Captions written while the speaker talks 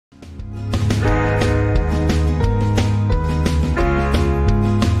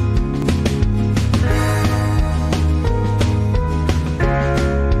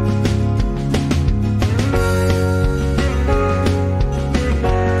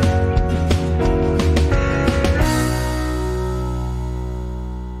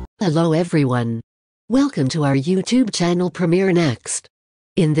Hello everyone. Welcome to our YouTube channel Premiere Next.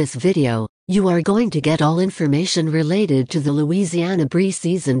 In this video, you are going to get all information related to the Louisiana Brea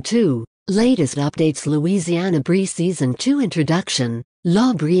Season 2, latest updates. Louisiana Brea Season 2 Introduction.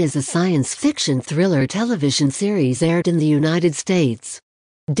 La Brea is a science fiction thriller television series aired in the United States.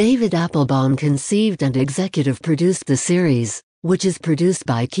 David Applebaum conceived and executive produced the series, which is produced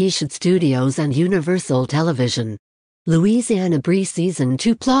by Quiche Studios and Universal Television. Louisiana Brea Season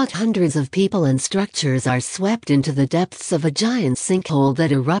 2 plot: hundreds of people and structures are swept into the depths of a giant sinkhole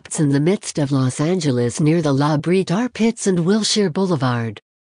that erupts in the midst of Los Angeles near the La Brea Tar Pits and Wilshire Boulevard.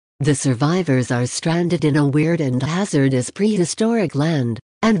 The survivors are stranded in a weird and hazardous prehistoric land,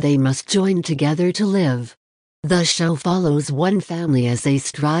 and they must join together to live. The show follows one family as they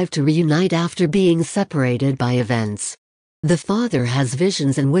strive to reunite after being separated by events. The father has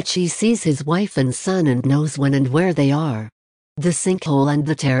visions in which he sees his wife and son and knows when and where they are. The sinkhole and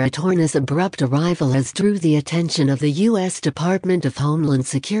the Territorna's abrupt arrival has drew the attention of the U.S. Department of Homeland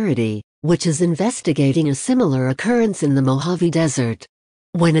Security, which is investigating a similar occurrence in the Mojave Desert.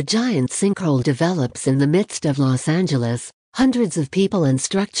 When a giant sinkhole develops in the midst of Los Angeles, hundreds of people and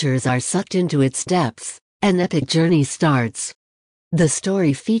structures are sucked into its depths. An epic journey starts. The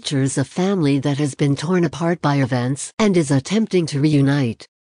story features a family that has been torn apart by events and is attempting to reunite.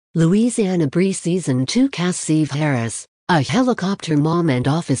 Louisiana Brea Season 2 cast: Eve Harris, a helicopter mom and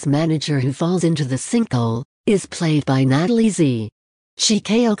office manager who falls into the sinkhole, is played by Natalie Z.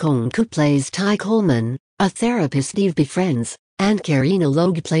 Chike Okonkwo plays Ty Coleman, a therapist Eve befriends, and Karina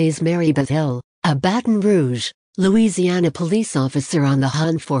Logue plays Mary Beth Hill, a Baton Rouge, Louisiana police officer on the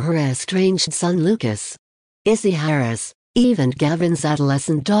hunt for her estranged son Lucas. Izzy Harris, Eve and Gavin's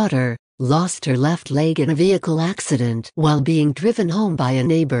adolescent daughter, lost her left leg in a vehicle accident while being driven home by a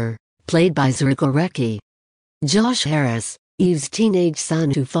neighbor, played by Zurich Orecki. Josh Harris, Eve's teenage son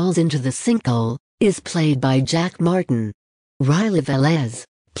who falls into the sinkhole, is played by Jack Martin. Riley Velez,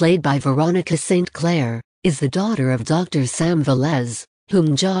 played by Veronica St. Clair, is the daughter of Dr. Sam Velez,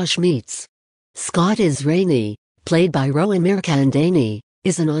 whom Josh meets. Scott Israini, played by Rowan Mirkandani,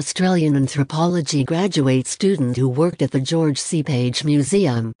 is an Australian anthropology graduate student who worked at the George C. Page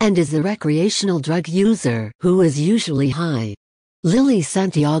Museum and is a recreational drug user who is usually high. Lily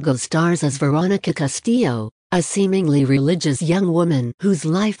Santiago stars as Veronica Castillo, a seemingly religious young woman whose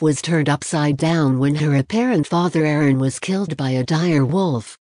life was turned upside down when her apparent father Aaron was killed by a dire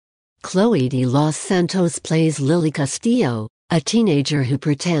wolf. Chloe de Los Santos plays Lily Castillo, a teenager who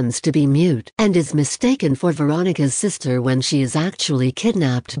pretends to be mute and is mistaken for Veronica's sister when she is actually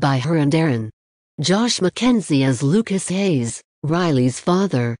kidnapped by her and Aaron. Josh McKenzie as Lucas Hayes, Riley's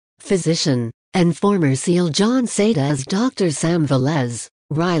father, physician, and former SEAL. John Seda as Dr. Sam Velez,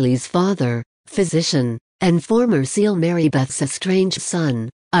 Riley's father, physician, and former SEAL. Mary Beth's estranged son,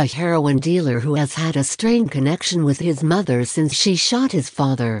 a heroin dealer who has had a strained connection with his mother since she shot his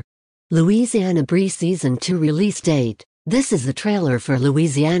father. Louisiana Brea Season 2 release date. This is the trailer for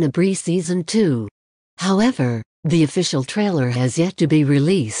Louisiana Brea Season 2. However, the official trailer has yet to be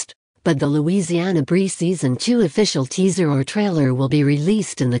released, but the Louisiana Brea Season 2 official teaser or trailer will be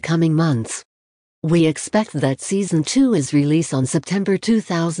released in the coming months. We expect that Season 2 is released on September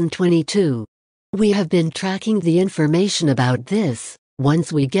 2022. We have been tracking the information about this.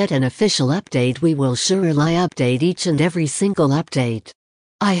 Once we get an official update, we will surely update each and every single update.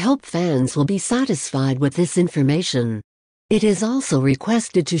 I hope fans will be satisfied with this information. It is also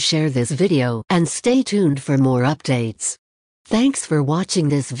requested to share this video and stay tuned for more updates. Thanks for watching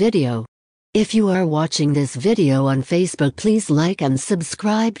this video. If you are watching this video on Facebook, please like and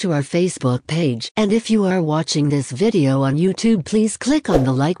subscribe to our Facebook page. And if you are watching this video on YouTube, please click on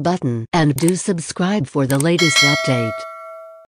the like button and do subscribe for the latest update.